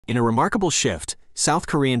In a remarkable shift, South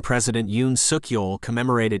Korean President Yoon Yeol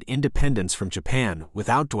commemorated independence from Japan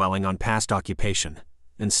without dwelling on past occupation.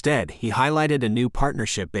 Instead, he highlighted a new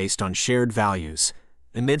partnership based on shared values.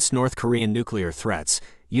 Amidst North Korean nuclear threats,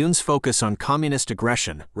 Yoon's focus on communist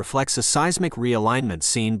aggression reflects a seismic realignment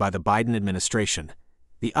seen by the Biden administration.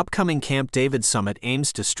 The upcoming Camp David summit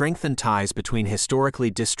aims to strengthen ties between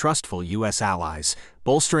historically distrustful U.S. allies,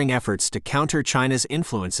 bolstering efforts to counter China's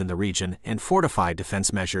influence in the region and fortify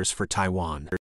defense measures for Taiwan.